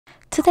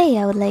Today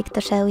I would like to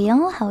show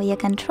you how you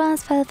can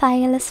transfer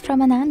files from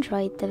an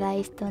Android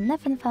device to an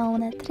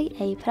iPhone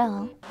 3A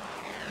Pro.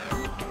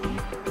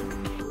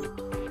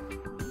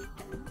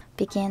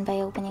 Begin by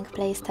opening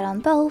Play Store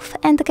on both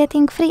and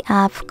getting free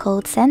app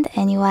called Send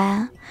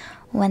Anywhere.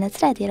 When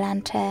it's ready,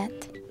 launch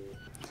it.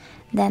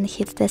 Then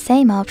hit the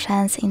same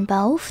options in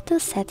both to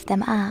set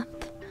them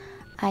up.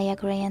 I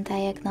agree and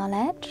I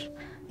acknowledge,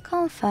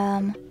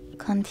 confirm,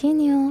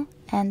 continue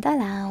and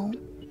allow.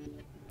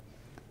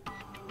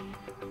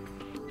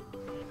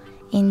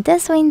 In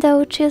this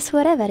window, choose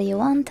whatever you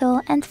want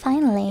to and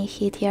finally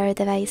hit your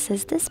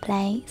device's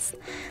displays.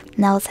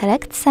 Now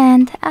select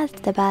Send at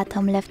the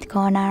bottom left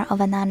corner of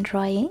an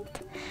Android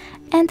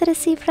and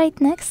Receive right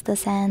next to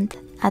Send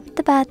at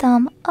the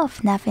bottom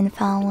of Nothing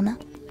Phone.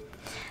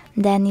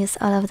 Then use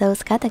all of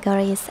those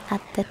categories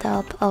at the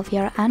top of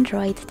your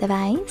Android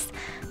device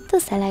to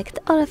select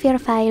all of your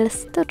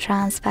files to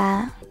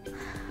transfer.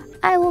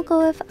 I will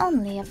go with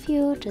only a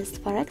few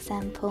just for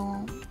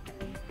example.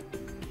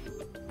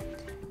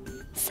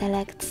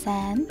 Select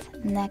Send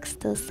next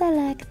to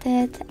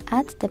Selected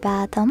at the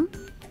bottom.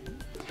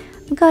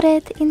 Got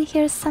it? In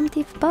here's some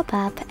div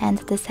pop-up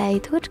and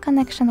decide which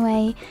connection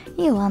way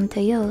you want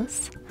to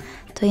use.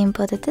 To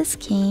input this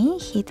key,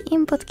 hit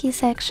Input Key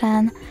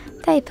section,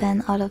 type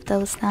in all of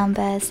those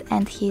numbers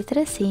and hit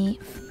Receive.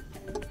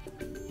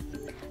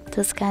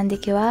 To scan the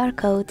QR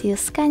code, use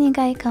scanning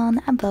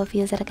icon above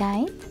User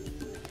Guide.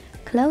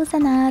 Close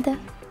and add.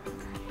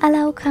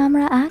 Allow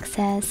camera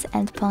access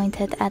and point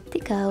it at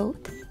the code.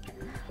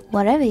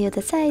 Whatever you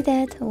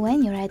decided,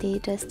 when you're ready,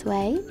 just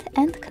wait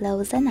and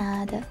close and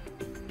add.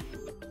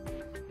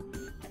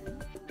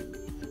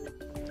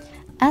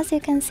 As you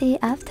can see,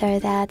 after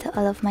that,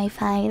 all of my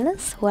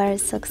files were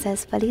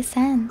successfully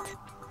sent.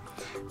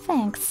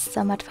 Thanks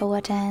so much for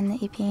watching.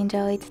 If you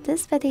enjoyed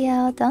this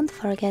video, don't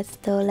forget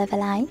to leave a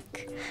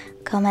like,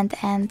 comment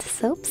and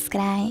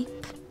subscribe.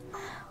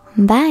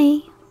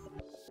 Bye!